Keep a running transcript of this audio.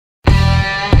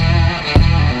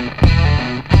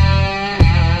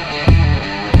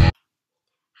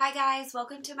Hi guys,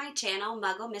 welcome to my channel,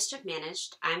 Muggle Mischief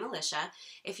Managed. I'm Alicia.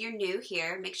 If you're new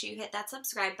here, make sure you hit that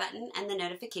subscribe button and the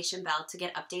notification bell to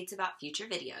get updates about future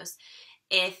videos.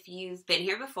 If you've been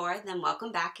here before, then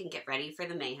welcome back and get ready for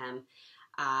the mayhem.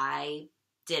 I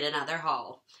did another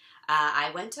haul.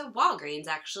 I went to Walgreens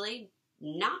actually,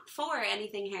 not for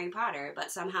anything Harry Potter,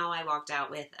 but somehow I walked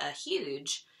out with a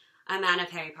huge amount of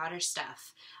Harry Potter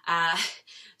stuff.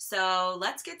 So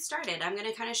let's get started. I'm going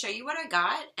to kind of show you what I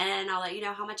got and I'll let you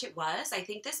know how much it was. I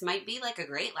think this might be like a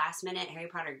great last minute Harry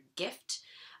Potter gift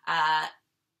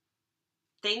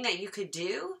thing that you could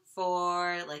do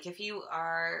for like if you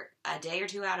are a day or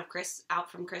two out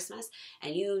from Christmas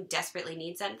and you desperately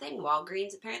need something.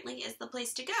 Walgreens apparently is the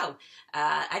place to go.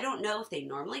 I don't know if they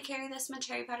normally carry this much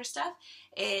Harry Potter stuff.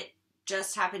 It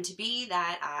just happened to be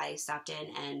that I stopped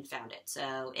in and found it.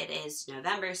 So it is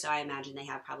November, so I imagine they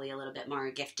have probably a little bit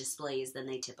more gift displays than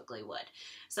they typically would.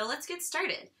 So let's get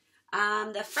started.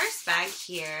 The first bag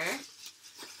here,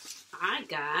 I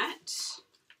got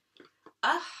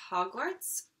a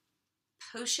Hogwarts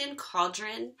potion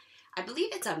cauldron. I believe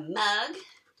it's a mug,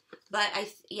 but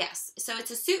yes. So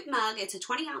it's a soup mug. It's a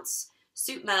 20-ounce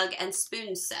soup mug and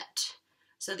spoon set.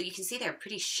 So that you can see they're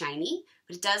pretty shiny,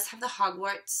 but it does have the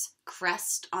Hogwarts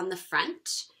crest on the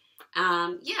front.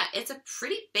 Yeah, it's a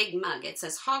pretty big mug. It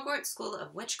says Hogwarts School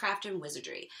of Witchcraft and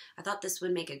Wizardry. I thought this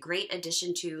would make a great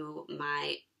addition to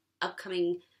my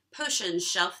upcoming potion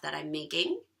shelf that I'm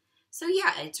making. So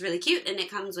yeah, it's really cute, and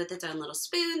it comes with its own little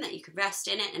spoon that you could rest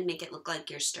in it and make it look like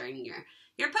you're stirring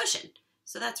your potion.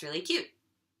 So that's really cute.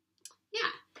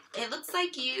 Yeah, it looks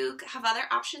like you have other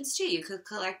options too. You could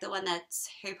collect the one that's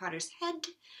Harry Potter's head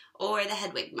or the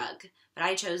Hedwig mug, but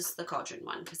I chose the cauldron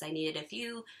one because I needed a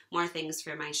few more things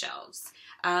for my shelves.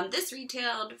 This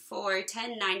retailed for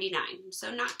 $10.99,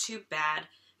 so not too bad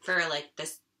for like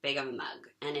this big of a mug.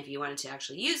 And if you wanted to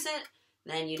actually use it,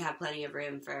 then you'd have plenty of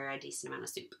room for a decent amount of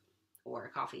soup or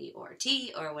coffee or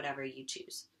tea or whatever you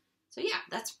choose. So yeah,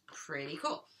 that's pretty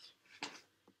cool.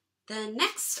 The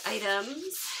next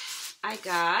items I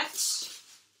got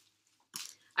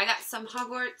some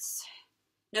Hogwarts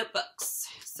notebooks.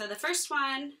 So the first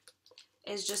one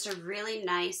is just a really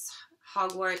nice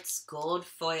Hogwarts gold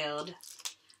foiled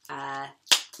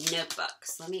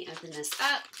notebooks. Let me open this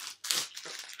up.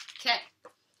 Okay.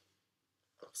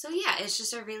 So yeah, it's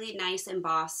just a really nice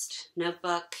embossed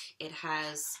notebook. It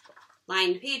has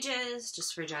lined pages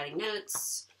just for jotting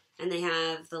notes, and they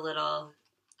have the little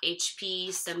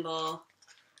HP symbol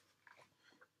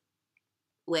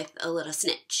with a little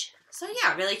snitch. So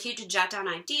yeah, really cute to jot down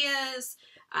ideas,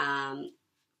 and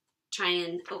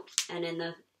in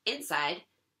the inside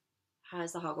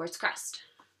has the Hogwarts crest.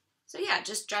 So yeah,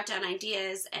 just jot down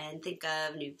ideas and think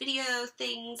of new video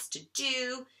things to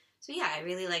do. So yeah, I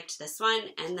really liked this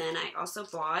one. And then I also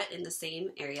bought in the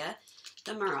same area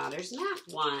the Marauders map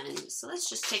one. So let's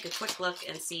just take a quick look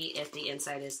and see if the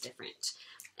inside is different.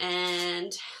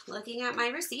 And looking at my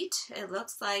receipt, it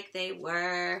looks like they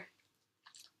were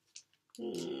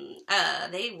 $9.99.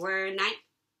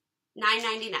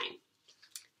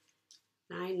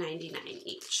 $9.99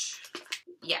 each.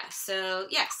 Yeah, so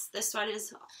yes, this one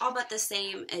is all but the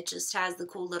same. It just has the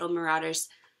cool little Marauders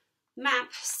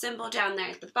map symbol down there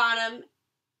at the bottom.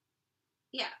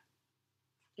 Yeah.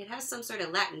 It has some sort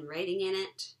of Latin writing in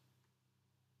it.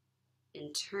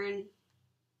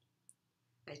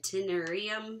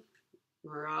 Itinerarium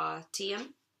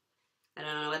Moratium. I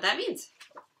don't know what that means.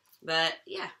 But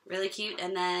yeah, really cute.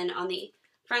 And then on the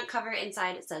front cover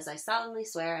inside it says, I solemnly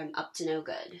swear I'm up to no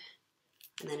good.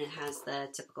 And then it has the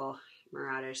typical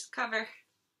Marauders cover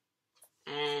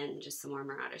and just some more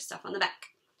Marauders stuff on the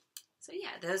back. So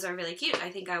yeah, those are really cute. I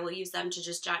think I will use them to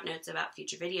just jot notes about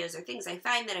future videos or things I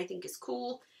find that I think is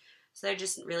cool. So they're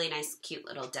just really nice, cute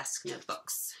little desk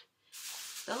notebooks.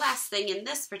 The last thing in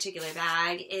this particular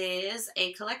bag is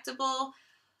a collectible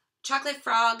chocolate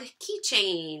frog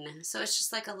keychain. So it's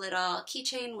just like a little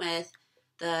keychain with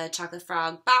the chocolate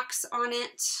frog box on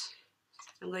it.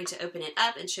 I'm going to open it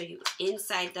up and show you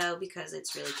inside though because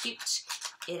it's really cute.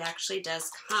 It actually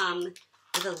does come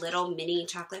with a little mini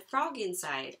chocolate frog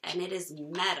inside, and it is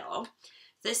metal.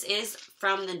 This is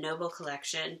from the Noble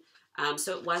collection,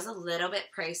 so it was a little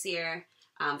bit pricier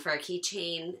for a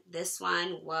keychain. This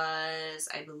one was,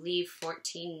 I believe,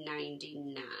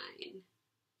 $14.99.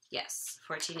 Yes,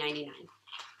 $14.99.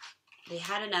 They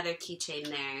had another keychain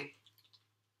there.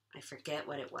 I forget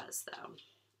what it was, though.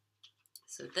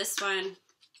 So this one,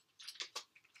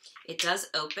 it does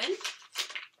open.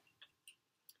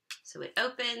 So it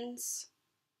opens.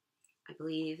 I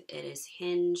believe it is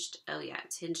hinged. Oh yeah,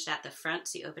 it's hinged at the front,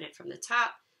 so you open it from the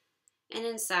top. And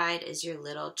inside is your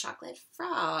little chocolate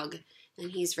frog.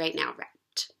 And he's right now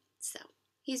wrapped. So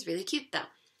he's really cute though.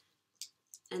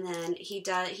 And then he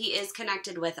is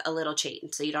connected with a little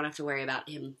chain, so you don't have to worry about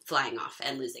him flying off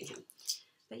and losing him.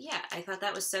 But yeah, I thought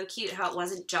that was so cute how it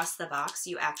wasn't just the box.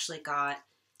 You actually got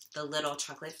the little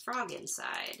chocolate frog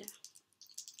inside.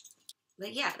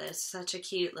 But yeah, that's such a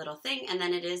cute little thing. And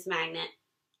then it is magnet,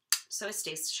 so it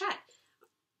stays shut.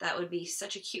 That would be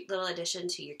such a cute little addition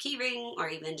to your key ring or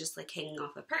even just like hanging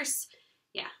off a purse.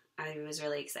 Yeah, I was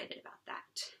really excited about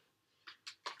that.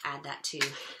 Add that to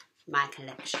my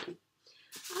collection.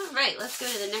 All right, let's go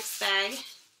to the next bag.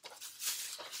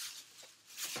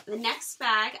 The next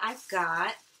bag I've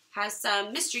got has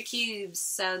some mystery cubes.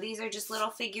 So these are just little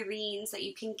figurines that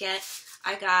you can get.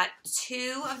 I got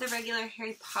 2 of the regular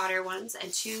Harry Potter ones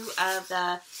and 2 of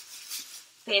the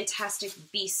Fantastic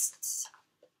Beasts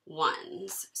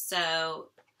ones. So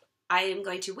I am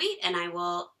going to wait and I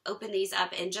will open these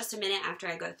up in just a minute after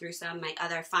I go through some of my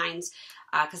other finds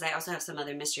because I also have some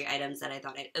other mystery items that I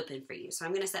thought I'd open for you. So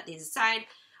I'm going to set these aside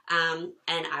and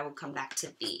I will come back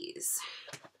to these.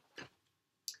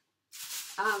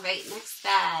 Alright, next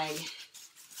bag.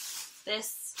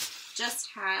 This just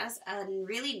has a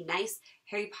really nice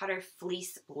Harry Potter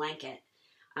fleece blanket.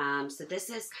 So this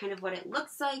is kind of what it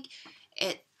looks like.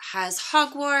 It has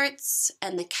Hogwarts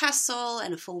and the castle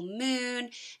and a full moon,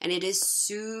 and it is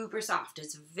super soft.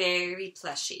 It's very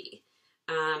plushy.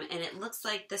 And it looks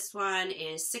like this one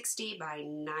is 60 by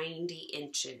 90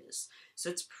 inches. So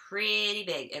it's pretty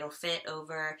big. It would fit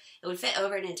over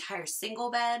an entire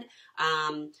single bed.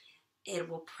 It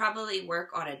will probably work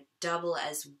on a double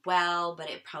as well, but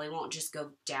it probably won't just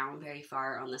go down very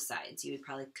far on the sides. You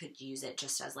probably could use it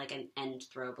just as like an end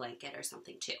throw blanket or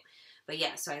something too. But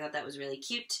yeah, so I thought that was really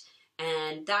cute.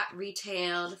 And that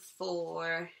retailed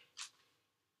for,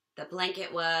 the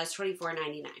blanket was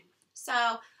 $24.99.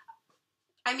 So,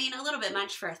 I mean, a little bit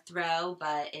much for a throw,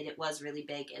 but it was really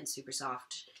big and super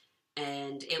soft.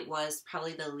 And it was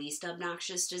probably the least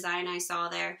obnoxious design I saw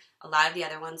there. A lot of the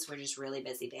other ones were just really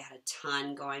busy. They had a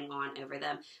ton going on over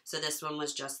them. So this one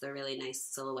was just the really nice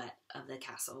silhouette of the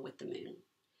castle with the moon.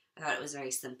 I thought it was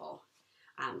very simple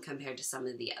compared to some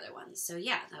of the other ones. So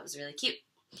yeah, that was really cute.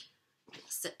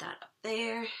 Set that up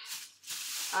there.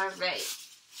 All right.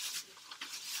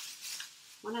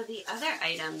 One of the other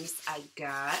items I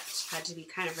got had to be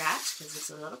kind of wrapped because it's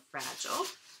a little fragile.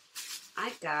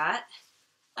 I got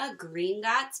a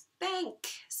Gringotts bank.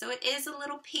 So it is a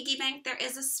little piggy bank. There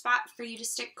is a spot for you to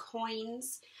stick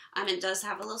coins. It does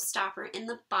have a little stopper in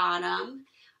the bottom.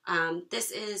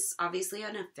 This is obviously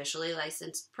an officially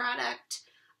licensed product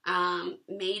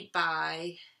made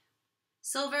by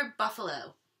Silver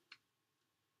Buffalo.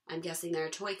 I'm guessing they're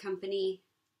a toy company.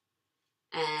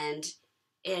 And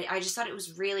I just thought it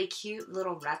was really cute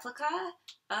little replica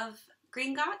of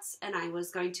Gringotts. And I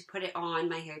was going to put it on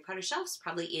my Harry Potter shelves,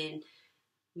 probably in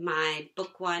my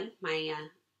book one, my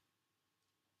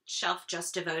shelf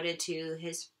just devoted to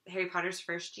his Harry Potter's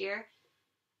first year,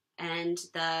 and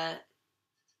the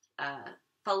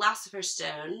Philosopher's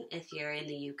Stone if you're in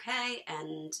the UK,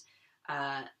 and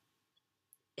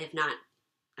if not,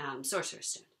 Sorcerer's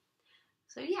Stone.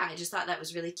 So yeah, I just thought that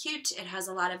was really cute. It has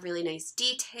a lot of really nice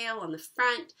detail on the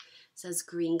front. It says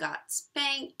Gringotts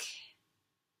Bank.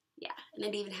 Yeah, and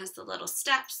it even has the little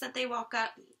steps that they walk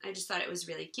up. I just thought it was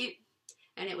really cute.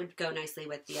 And it would go nicely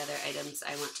with the other items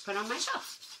I want to put on my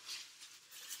shelf.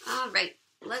 All right,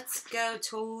 let's go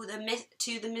to the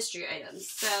mystery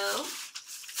items. So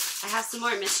I have some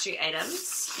more mystery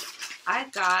items.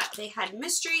 They had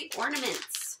mystery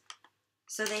ornaments.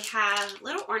 So they have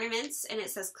little ornaments, and it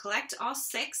says collect all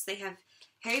 6. They have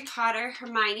Harry Potter,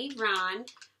 Hermione, Ron,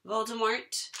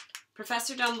 Voldemort,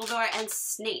 Professor Dumbledore, and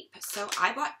Snape. So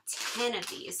I bought 10 of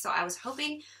these. So I was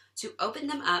hoping to open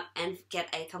them up and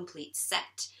get a complete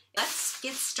set. Let's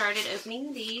get started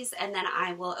opening these, and then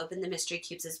I will open the mystery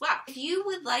cubes as well. If you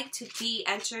would like to be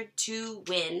entered to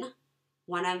win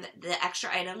one of the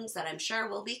extra items that I'm sure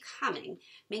will be coming,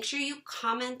 make sure you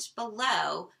comment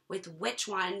below with which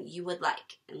one you would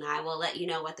like, and I will let you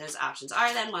know what those options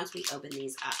are then once we open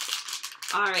these up.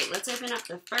 All right, let's open up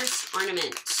the first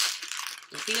ornament.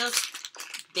 It feels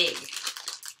big,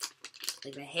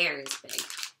 like the hair is big.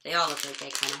 They all look like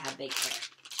they kind of have big hair.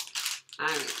 All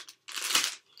right.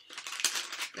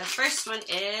 The first one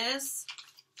is,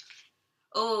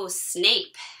 oh,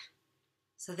 Snape.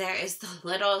 So there is the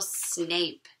little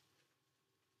Snape.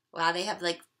 Wow, they have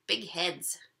like big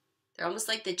heads. They're almost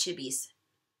like the Chibis,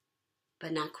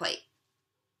 but not quite.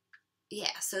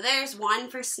 Yeah, so there's one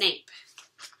for Snape.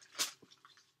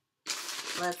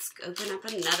 Let's open up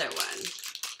another one.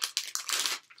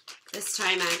 This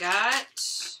time I got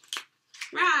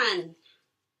Ron.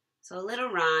 So a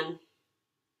little Ron.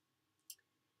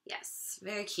 Yes,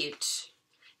 very cute.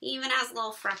 He even has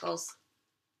little freckles.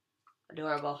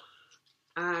 Adorable.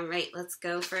 All right, let's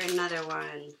go for another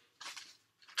one.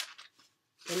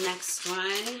 The next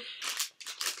one.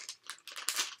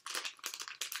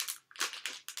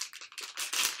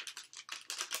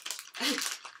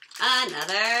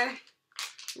 Another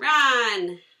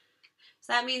Ron.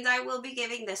 So that means I will be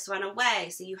giving this one away.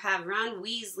 So you have Ron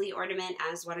Weasley ornament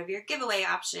as one of your giveaway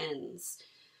options.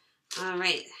 All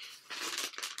right.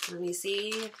 Let me see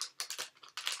if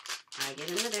I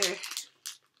get another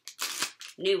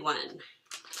new one.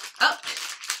 Oh,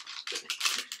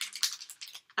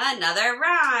 another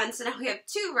Ron. So now we have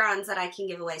 2 Rons that I can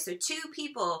give away. So 2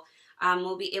 people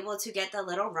will be able to get the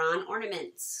little Ron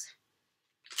ornaments.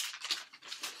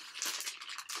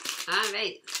 All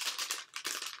right.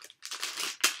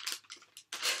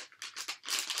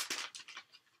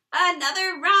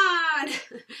 Another Ron.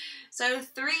 So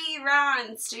 3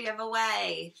 Rons to give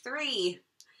away. 3.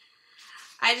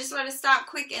 I just want to stop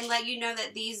quick and let you know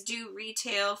that these do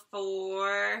retail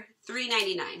for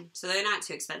 $3.99. So they're not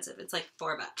too expensive. It's like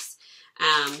 $4.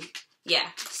 Yeah.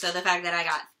 So the fact that I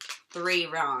got 3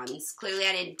 Rons, clearly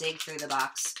I didn't dig through the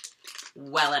box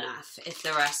well enough. If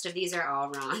the rest of these are all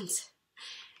Rons,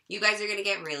 you guys are going to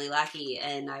get really lucky,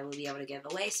 and I will be able to give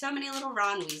away so many little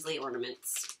Ron Weasley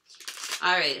ornaments.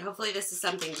 All right, hopefully this is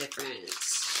something different.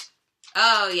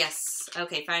 Oh, yes.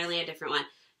 Okay, finally a different one.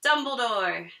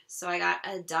 Dumbledore. So I got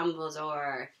a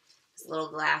Dumbledore. His little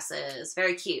glasses.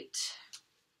 Very cute.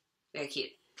 Very cute.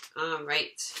 All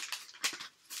right.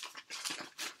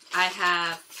 I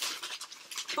have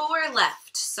 4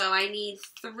 left, so I need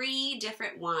 3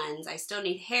 different ones. I still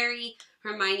need Harry,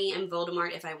 Hermione, and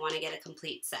Voldemort if I want to get a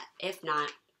complete set. If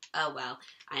not, oh well.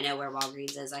 I know where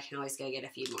Walgreens is. I can always go get a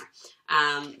few more.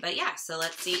 But yeah, so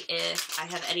let's see if I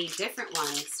have any different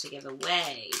ones to give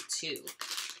away too.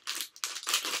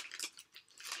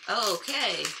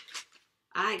 Okay.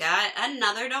 I got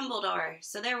another Dumbledore.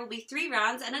 So there will be 3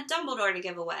 Rons and a Dumbledore to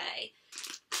give away.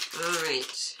 All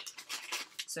right.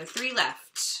 So 3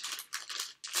 left.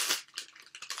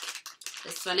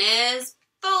 This one is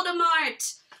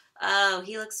Voldemort. Oh,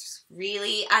 he looks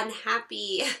really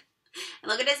unhappy.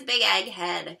 And look at his big egg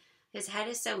head. His head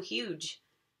is so huge.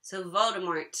 So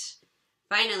Voldemort.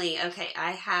 Finally, okay,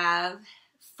 I have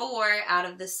 4 out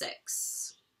of the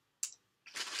 6.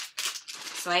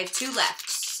 So I have 2 left.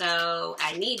 So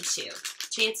I need 2.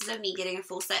 Chances of me getting a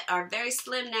full set are very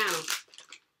slim now.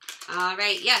 All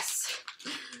right, yes.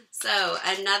 So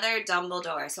another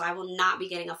Dumbledore. So I will not be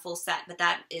getting a full set, but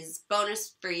that is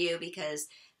bonus for you because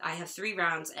I have 3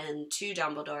 rounds and 2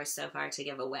 Dumbledores so far to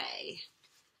give away.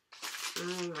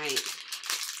 All right.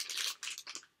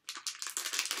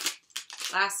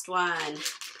 Last one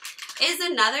is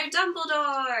another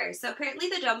Dumbledore. So apparently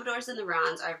the Dumbledores and the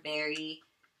Rons are very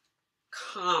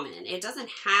common. It doesn't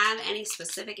have any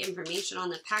specific information on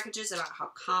the packages about how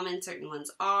common certain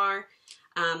ones are.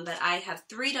 But I have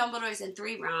 3 Dumbledores and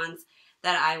 3 Rons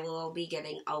that I will be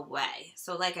giving away.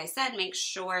 So like I said, make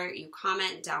sure you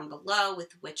comment down below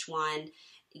with which one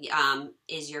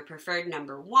is your preferred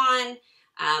number 1.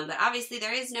 But obviously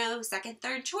there is no second,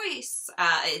 third choice.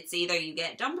 It's either you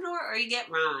get Dumbledore or you get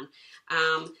Ron.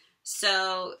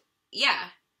 So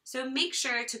yeah, so make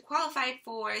sure to qualify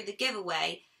for the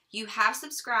giveaway. You have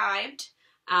subscribed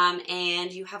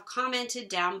and you have commented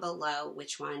down below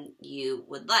which one you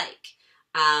would like.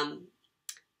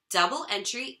 Double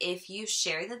entry if you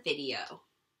share the video.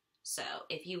 So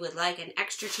if you would like an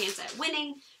extra chance at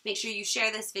winning, make sure you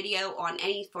share this video on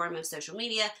any form of social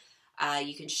media.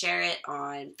 You can share it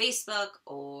on Facebook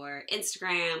or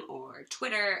Instagram or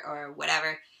Twitter or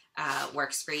whatever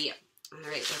works for you. All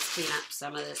right, let's clean up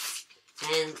some of this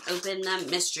and open the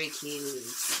mystery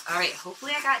cubes. All right,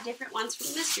 hopefully I got different ones from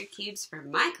the mystery cubes for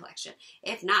my collection.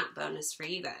 If not, bonus for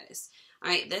you guys. All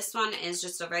right, this one is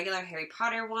just a regular Harry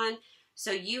Potter one.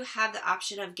 So you have the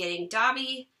option of getting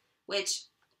Dobby, which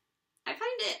I find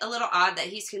it a little odd that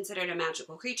he's considered a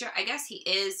magical creature. I guess he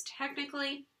is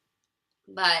technically,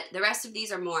 but the rest of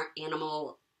these are more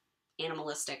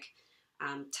animalistic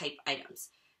type items.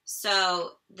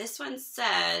 So this one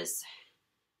says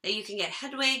that you can get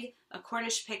Hedwig, a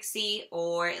Cornish pixie,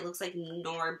 or it looks like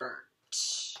Norbert.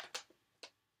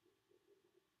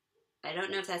 I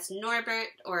don't know if that's Norbert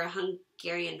or a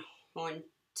Hungarian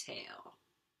horntail.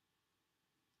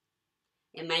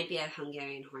 It might be a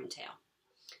Hungarian horntail.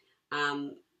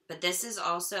 But this is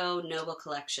also Noble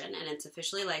Collection, and it's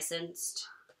officially licensed.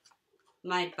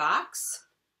 My box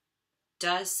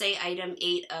does say item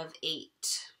 8 of 8.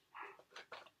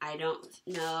 I don't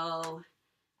know.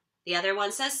 The other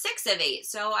one says 6 of 8.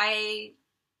 So I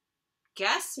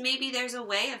guess maybe there's a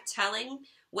way of telling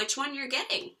which one you're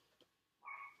getting.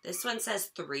 This one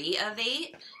says 3 of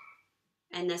 8.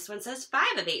 And this one says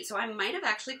 5 of 8. So I might have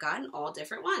actually gotten all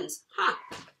different ones. Huh.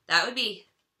 That would be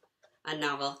a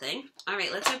novel thing. All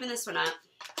right, let's open this one up.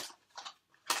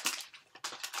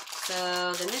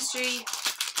 So the mystery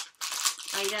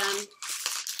item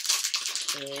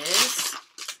is,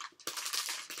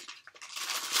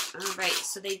 all right,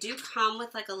 so they do come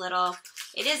with like a little,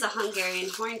 it is a Hungarian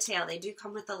horntail. They do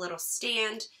come with a little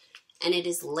stand, and it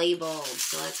is labeled.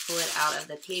 So let's pull it out of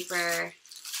the paper.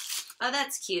 Oh,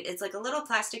 that's cute. It's like a little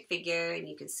plastic figure, and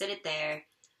you can sit it there.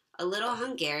 A little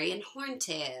Hungarian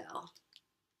horntail.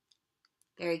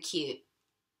 Very cute.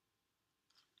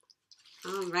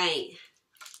 All right.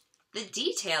 The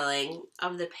detailing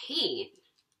of the paint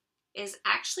is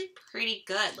actually pretty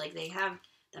good. Like, they have,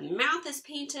 the mouth is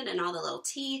painted and all the little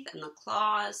teeth and the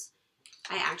claws.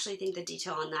 I actually think the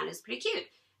detail on that is pretty cute.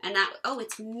 And that, oh,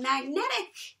 it's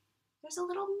magnetic. There's a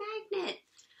little magnet.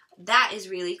 That is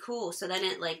really cool. So then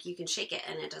it, like, you can shake it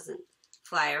and it doesn't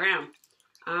fly around.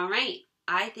 All right.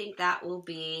 I think that will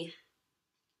be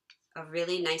a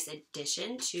really nice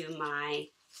addition to my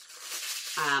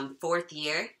fourth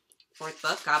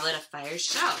book, Goblet of Fire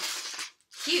shelf.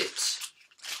 Cute.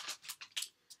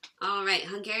 All right,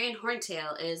 Hungarian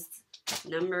Horntail is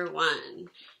number 1.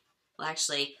 Well,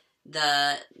 actually,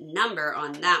 the number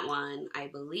on that one, I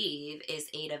believe, is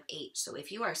 8 of 8. So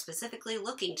if you are specifically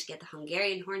looking to get the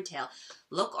Hungarian Horntail,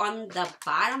 look on the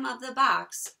bottom of the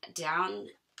box down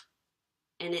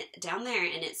there,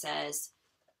 and it says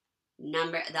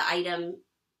the item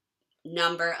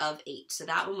number of 8. So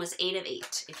that one was 8 of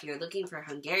 8. If you're looking for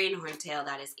Hungarian Horntail,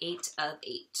 that is 8 of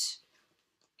 8.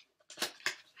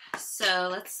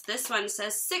 So this one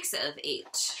says 6 of 8.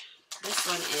 This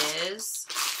one is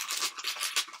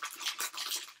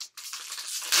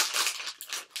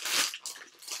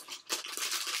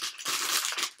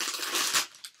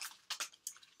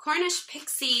Cornish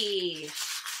Pixie.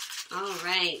 All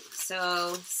right,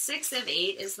 so 6 of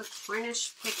 8 is the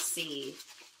Cornish Pixie.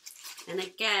 And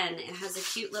again, it has a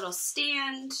cute little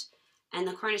stand, and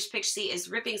the Cornish Pixie is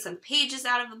ripping some pages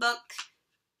out of a book.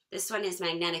 This one is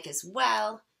magnetic as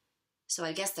well. So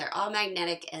I guess they're all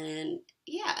magnetic, and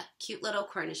yeah, cute little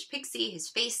Cornish Pixie. His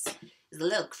face is a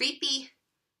little creepy,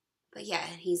 but yeah,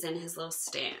 he's in his little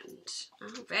stand.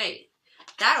 All right,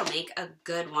 that'll make a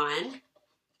good one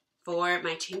for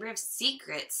my Chamber of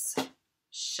Secrets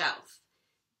shelf,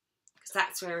 because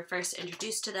that's where we're first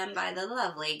introduced to them by the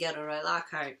lovely Gilderoy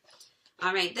Lockhart.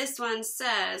 All right, this one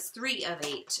says 3 of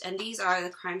 8, and these are the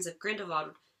Crimes of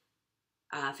Grindelwald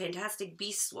Fantastic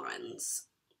Beasts ones.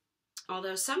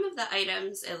 Although some of the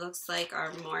items, it looks like,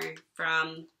 are more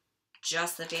from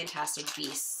just the Fantastic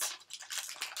Beasts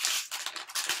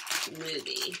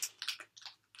movie.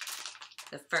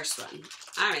 The first one.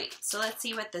 Alright, so let's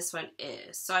see what this one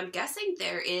is. So I'm guessing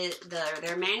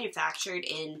they're manufactured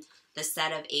in the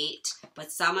set of 8,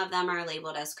 but some of them are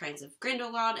labeled as Crimes of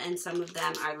Grindelwald, and some of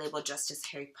them are labeled just as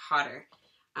Harry Potter.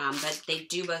 But they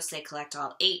do both say collect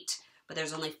all 8. But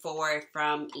there's only 4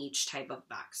 from each type of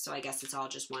box. So I guess it's all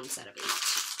just one set of 8.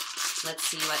 Let's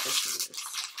see what this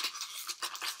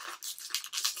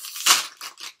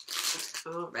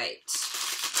one is. All right.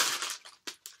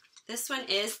 This one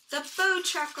is the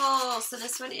Bowtruckle. So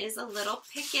this one is a little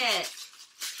Picket.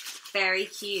 Very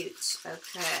cute.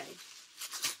 Okay.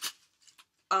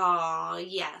 Oh,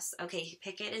 yes. Okay,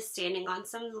 Picket is standing on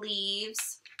some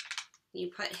leaves.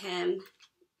 You put him,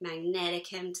 magnetic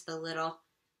him to the little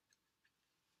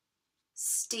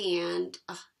stand.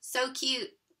 Oh, so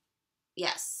cute.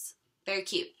 Yes, very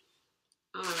cute.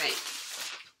 All right.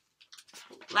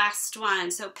 Last one.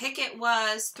 So Picket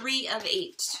was 3 of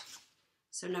 8.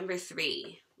 So number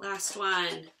 3. Last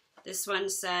one. This one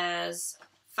says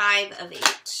 5 of 8.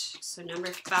 So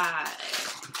number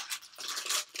 5.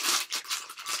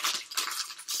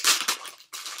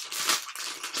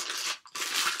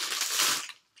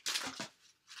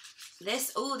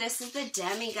 This is the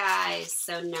Demiguise.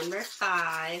 So number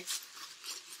 5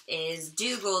 is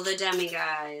Dougal the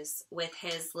Demiguise with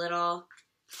his little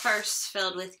purse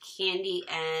filled with candy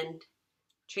and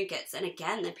trinkets. And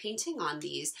again, the painting on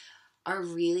these are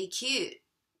really cute.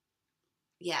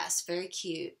 Yes, very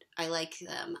cute. I like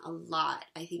them a lot.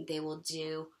 I think they will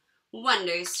do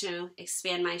wonders to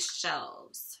expand my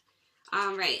shelves.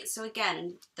 All right, so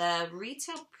again, the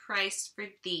retail price for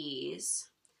these,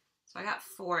 so I got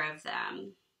 4 of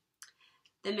them.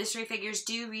 The mystery figures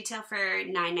do retail for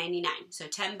 $9.99, so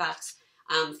 $10.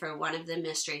 for one of the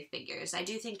mystery figures. I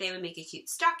do think they would make a cute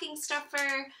stocking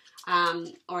stuffer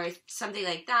or something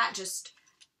like that, just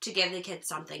to give the kids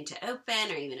something to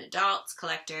open, or even adults,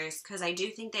 collectors, because I do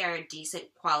think they are a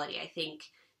decent quality. I think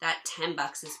that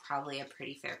 $10 is probably a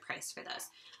pretty fair price for those.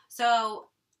 So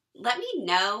let me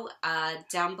know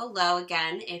down below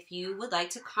again if you would like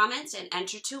to comment and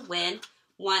enter to win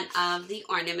one of the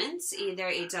ornaments, either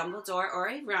a Dumbledore or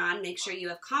a Ron. Make sure you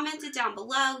have commented down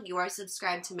below, you are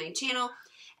subscribed to my channel,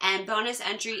 and bonus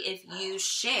entry if you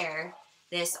share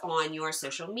this on your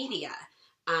social media.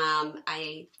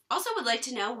 I also would like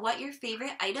to know what your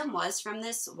favorite item was from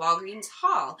this Walgreens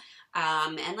haul.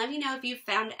 And let me know if you've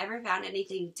ever found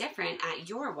anything different at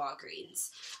your Walgreens.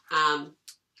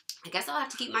 I guess I'll have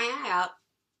to keep my eye out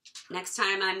next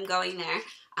time I'm going there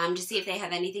to see if they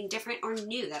have anything different or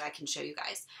new that I can show you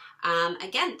guys.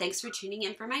 Again, thanks for tuning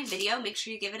in for my video. Make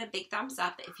sure you give it a big thumbs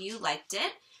up if you liked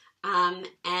it. And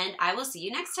I will see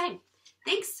you next time.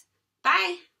 Thanks.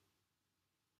 Bye.